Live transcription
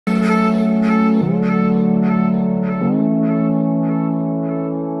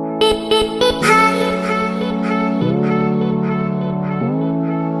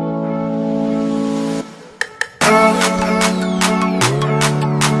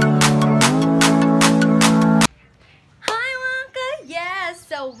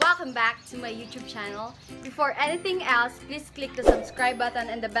welcome back to my YouTube channel. Before anything else, please click the subscribe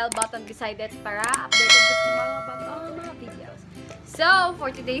button and the bell button beside it para updated ka sa mga videos. So,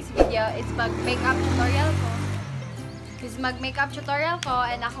 for today's video, it's mag-makeup tutorial ko.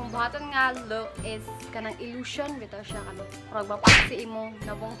 And akong buhaton nga look is kanang illusion. Bitaw siya kanang parang bapasi imong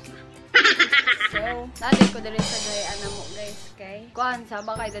nabong. So, nadir ko diri sa gayaan na mo guys, kay kuan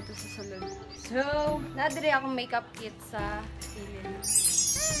sabang kay dito sa sulod. So, nadir akong makeup kit sa ilin.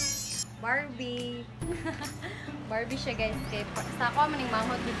 Barbie. Barbie siya guys, kay sa ako maning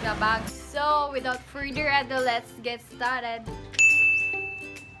manghod gid nga bag. So, without further ado, let's get started.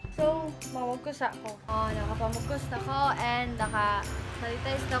 So, mamugkos ako. Nakapamugkos na ko and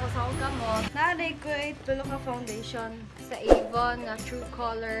naka-sanitize na ko sa akong kamot. Naday ko tulong ka foundation sa Avon nga True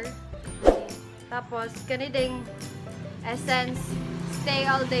Color. Tapos, kaniding Essence Stay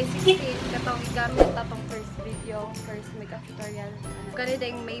All Day 16. Katong igamit atong first video, first makeup tutorial.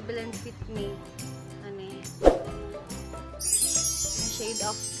 Kaniding Maybelline Fit Me. Shade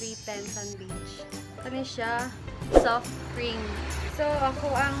of 310 Sun Beach. Kani siya, soft cream. So,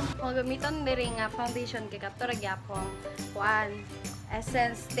 ako ang magamiton diri nga foundation kay kato ra gyapon. Kuan,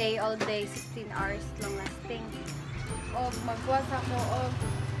 Essence Stay All Day 16 hours long lasting. Og magbuhat ako og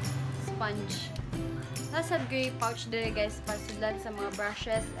sponge. Nasa gray pouch diri guys para sudlan sa mga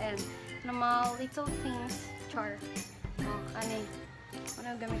brushes and mga little things. Char. Kani.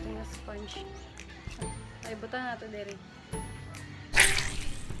 Ano gamitin nga sponge? Ay, butan na to diri.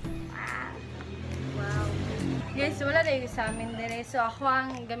 Wow. Guys, wala na yung sa amin dire. So, ako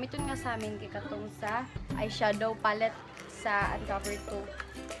ang gamiton nga sa amin kay katong sa eyeshadow palette sa Uncover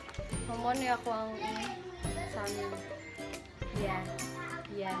 2. Mamoni ako ang sa amin.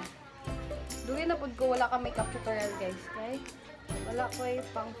 Yeah. Dugi na pud ko wala ka makeup tutorial guys, kay wala ko ay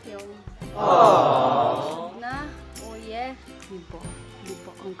pang film. Na, oh yeah. Di po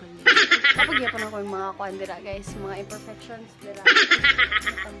ang galing. Kapag yapon ako yung mga kuan dira guys, mga imperfections dira.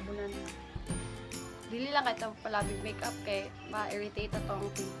 Tambunan. Dili lang kahit ang palabig makeup kay ma-irritate atong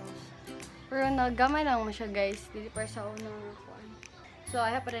pimples. Pero nagamay lang mo siya guys, dili para sa unang kuan. So,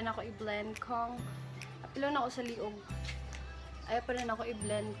 ayaw pa rin ako i-blend kung apilo na ako sa liog. Ayaw pa rin ako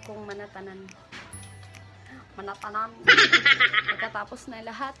i-blend kung manatanan. Pagkatapos na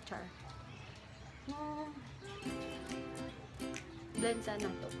lahat, char. Blend sana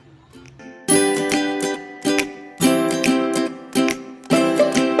to.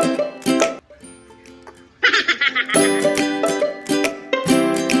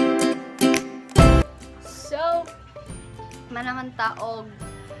 So, manaman taog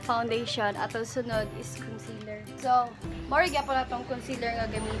foundation at ang sunod is concealer. So, more gyapon na tong concealer nga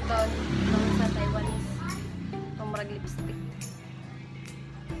gamiton sa Taiwanese. Itong marag lipstick.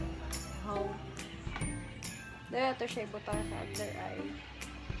 How? Dahil ito siya ibutang sa under eye.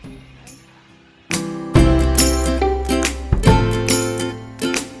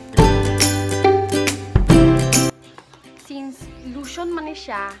 Since illusion man ni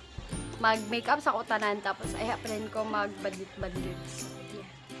siya, mag-makeup sa kutanan tapos ay rin ko mag-badlit-badlit. So, yeah.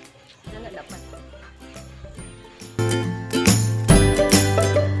 Ano dapat ko?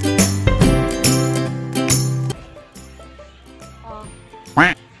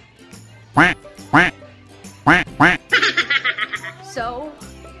 So,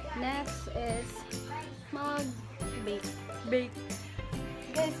 next is mag-bake.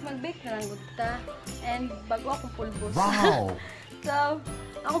 Guys, mag-bake na lang gudta. And bago akong pulbos. Wow! So,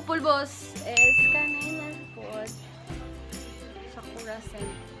 akong pulbos is kanina po sakura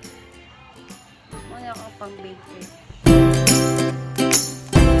scent. Muna ako pang-bake eh.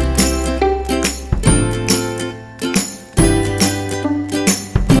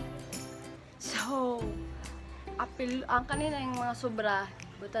 Ang kanina yung mga sobra,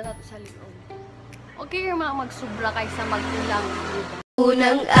 buta na to sa liog. Okay yung mga magsubra kaysa magkulang.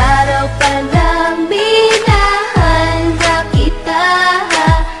 Unang araw pa lang minahanda kita,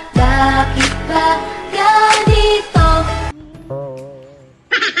 bakit ba ganito?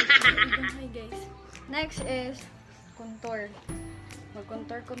 Okay guys, next is contour.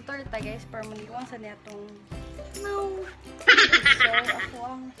 Mag-contour ta guys para maniwang sa niya itong no. So, ako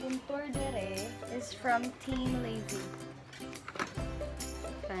ang contour dere is from Team Lazy.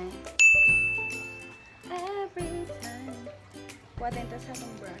 Okay. Every time. Kuha din ito sa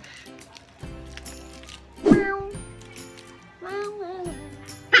itong brush.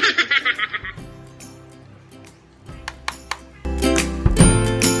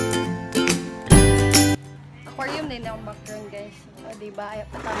 Aquarium din ang background guys. O diba, ayaw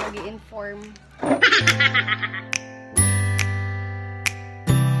pa tayo mag-i-inform.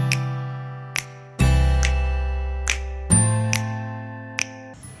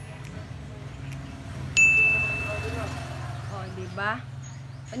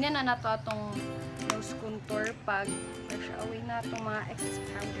 Ganyan na nato atong nose contour pag brush away na itong mga excess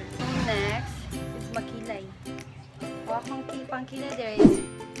powder. So next is makilay. O akong pangkilay there is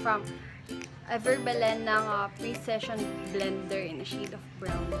from Everbelen ng Precision Blender in a shade of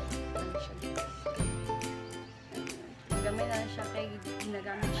brown. Ano siya guys? Gamay na siya kay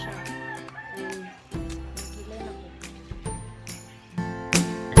ginagamit siya. And makilay na ko.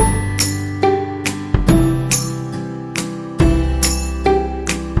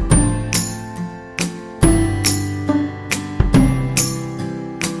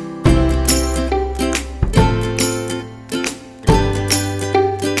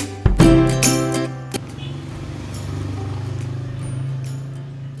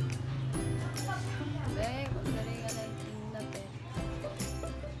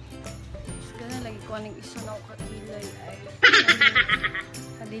 Kuning isa na ako kakilay ay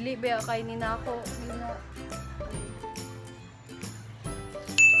kadili ba kay ni na ako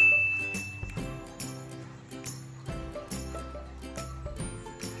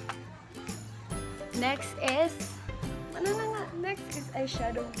next is next is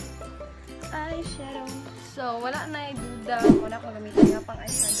eyeshadow. So wala na duda wala ko gamitin nga pang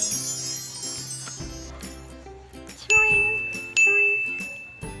eyeshadow.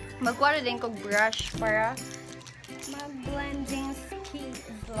 Magkuha din kong brush para mag-blending skin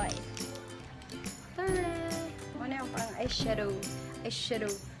is like. Tara! Ano yung pang eyeshadow.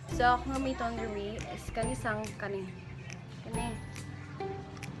 So, ako gamiton diri is kanisang kani.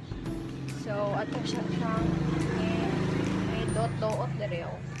 So, ato siya siyang may dot-dot diri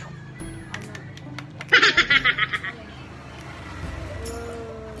o.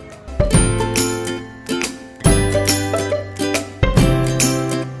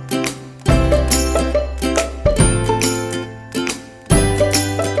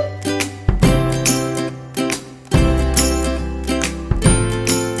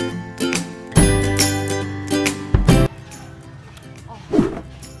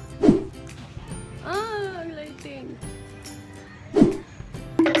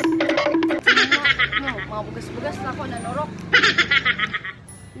 Bugas na ako, nanorok.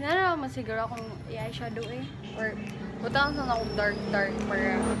 Hindi na naman siguro akong i-eyeshadow eh. Or, butang sa akong dark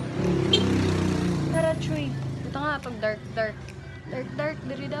para... Tara, Chuy. Butang nga itong dark. Dark,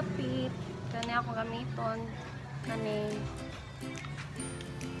 diri dapit. Kani ako gamiton. Kani...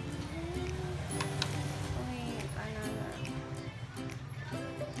 Uy, kanana.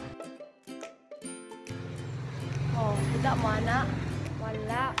 Oh, tidak mana.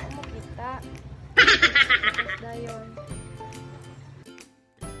 Wala. Kita. Dayon.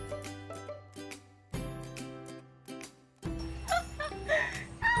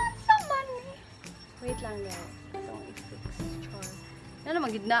 Wait lang guys. Atong i-fix. Char. Ano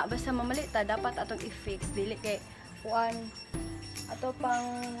naman gidna basta mamalit ta dapat atong i-fix dili kay kuan ato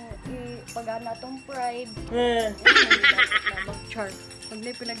pang ipagana atong pride. Char. Pag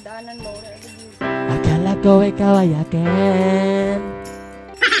may pinagdaanan mo, akala ko ikaw ay akin.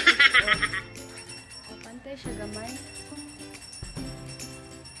 Pantay siya gamay.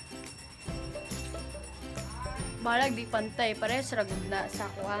 Balag di pantay, pares ragud na sa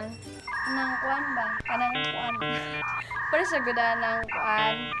kuan. Kanang kuan ba? Kanang kuan. Pares ragud na ng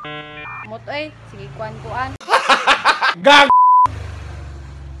kuan. Motoy, sige kuan. Gag!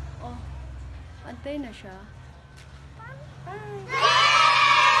 Oh. Pantay na siya.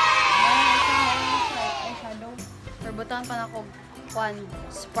 Eyeshadow. Perbutan pa na ko kuan,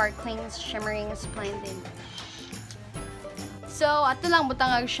 sparkling, shimmering, splendid. So, ato lang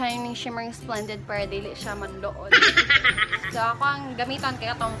butang shining, shimmering, splendid para dili siya mandoon. So, ako ang gamitan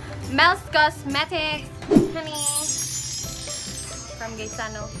kaya itong Mel's Cosmetics honey from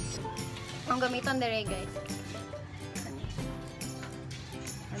Gaisano. Ang gamitan dire guys. Honey.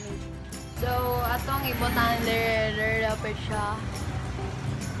 So, atong ibutan dire dapat siya.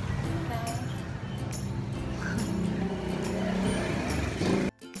 Okay.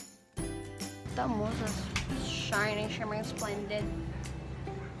 Tamo sa shining, shimmering, splendid.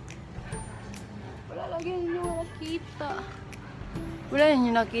 Wala lagi nyo nakita. Wala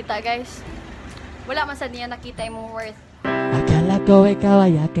nyo nakita, guys. Wala man sa niya nakita yung worth. Akala ko ikaw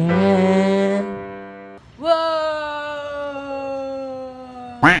ay akin. Wow!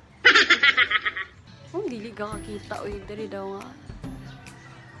 Ang dili ka kakita. Uy, dari daw nga.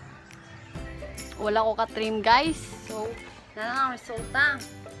 Wala ko ka-trim, guys. So, na ang resulta.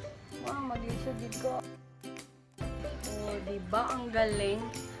 Wow, mag-lisod din ko. Oh, diba ang galing?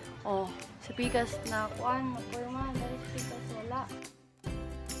 Oh, sa pikas na kuan, mapurma, dahil sa pikas wala.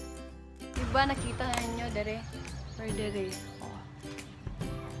 Diba nakita ninyo, dere? Or dere? Oh.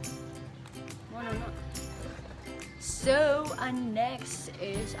 Ano na? So, next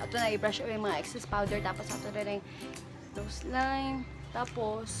is, ato na i-brush away mga excess powder. Tapos, ato na rin nose line.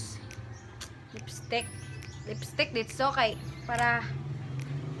 Tapos, lipstick. Lipstick dito, okay. Para,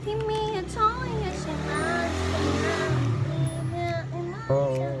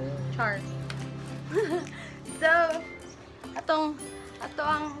 char. So, ato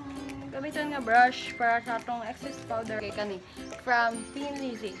ang gamiton nga brush para sa atong excess powder. Okay, kani. From Thin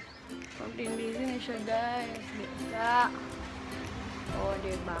Lizzy. From Thin Lizzy na siya, guys. Dika. O,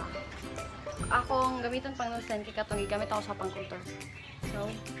 diba? Akong gamiton pang nose line, kaya katong gigamit ako sa pang contour. So,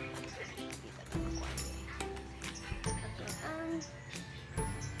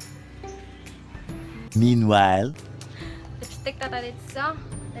 Meanwhile, lipstick na tayo dito.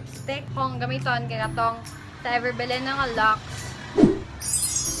 Lipstick. Kung gamiton, kaya katong sa Everbelen nga locks.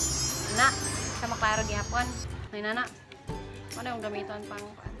 Na, sa maklaro gihapon. May nana. Ano yung gamiton pang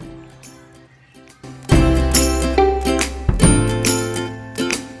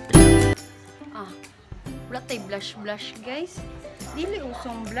wala tayo blush, guys. Dili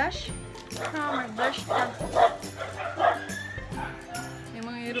usong blush. May blush ta. Yung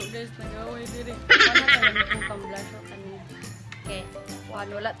mga hero, guys, nag-away diri. Ano tayo gamitin pang blush o kanina? Okay.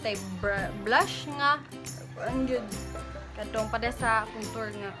 Wala tayo blush nga. Ang yun. Katong pada sa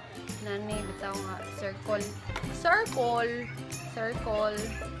contour nga. Nani, bitaw nga. Circle.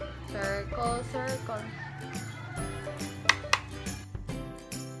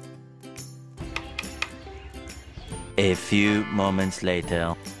 a few moments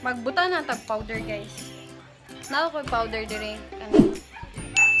later. Magbuta na tag powder, guys. Now ko powder dire kani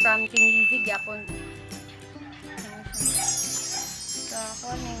from Thin Lizzy gyapon. So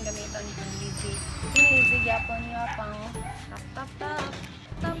ako ning gamiton Thin Lizzy gyapon nga pang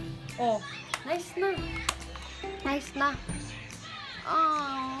tap. Oh, nice na.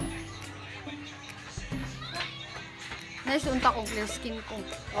 Oh. Nice unta ko clear skin ko.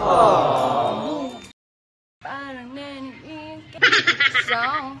 Oh. Parang so,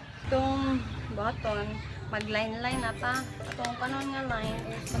 itong button, mag-line nata. Itong kanon nga line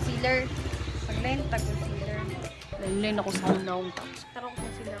is concealer. Mag-line tag concealer. Line ako sa unaw. Tapos, tarong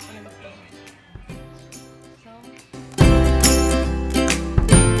concealer ako na bako. So,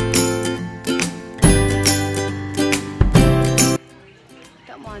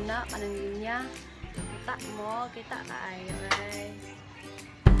 kita mo na, kanang linya. Kita kaayo, right?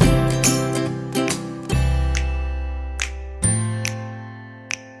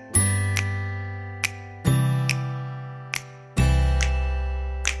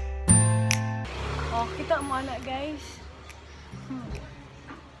 Kita mo na, guys.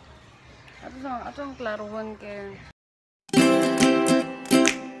 Atong klaruhan kaya.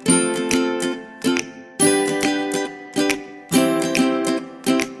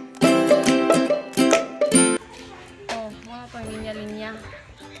 Oh, mga pang linya-linya.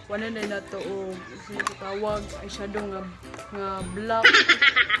 Wala na to, oh. Kasi tawag eyeshadow nga black.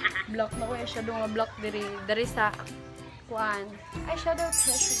 Black na ko eyeshadow nga black diri sa kuan. Eyeshadow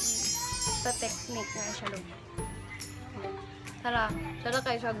treasury. Sa technique nga eyeshadow. Tara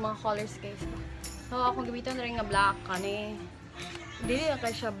kayo sa mga colors, guys. So, akong gamitan na rin nga black kani. Dili na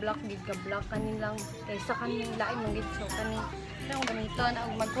kayo siya black, gig ka black kani lang. Kaysa kani lain mong git. So, kani akong gamitan.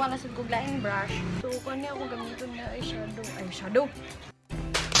 Ang magkuha na sa guglaing brush. So, kani akong gamitan na eyeshadow.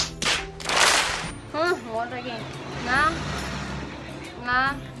 What again?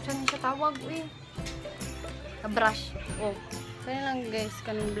 Saan siya tawag, uy? Brush. Oh. Kani lang, guys.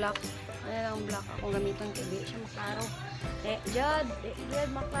 Kanong black. Ano lang black akong gamitan kaya di siya maklaro. Jod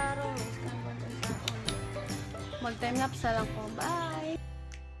maklaro. Mag-time lapse lang ko. Bye!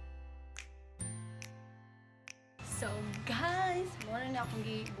 So, guys, muna na akong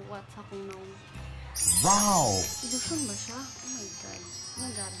gibuwat sa akong nose. Wow! Ilusyon ba siya? Oh my god.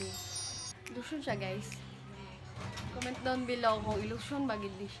 Nagabi. Ilusyon siya, guys. Comment down below kung ilusyon ba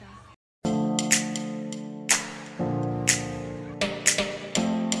gid siya.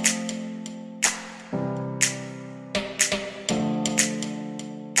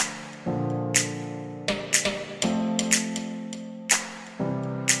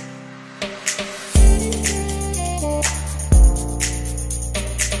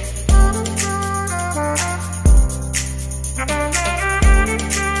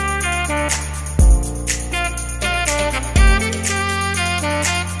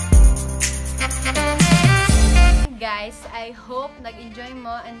 I hope nag-enjoy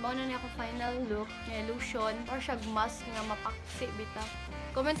mo and mo na niya ako final look ng illusion or siya mask nga mapaksi bita.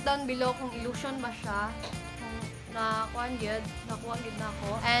 Comment down below kung illusion ba siya, kung nakuha gid na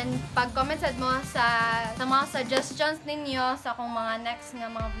ako. And pag-comment sad mo sa mga suggestions ninyo sa akong mga next nga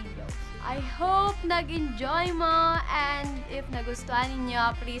mga videos. I hope nag-enjoy mo, and if nagustuhan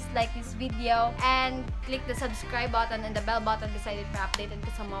ninyo, please like this video and click the subscribe button and the bell button beside it para updated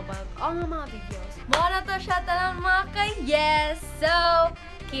ka sa mga videos. Muna to siya talang mga kay yes! So,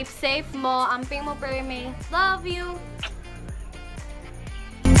 keep safe mo, amping mo perme. Love you!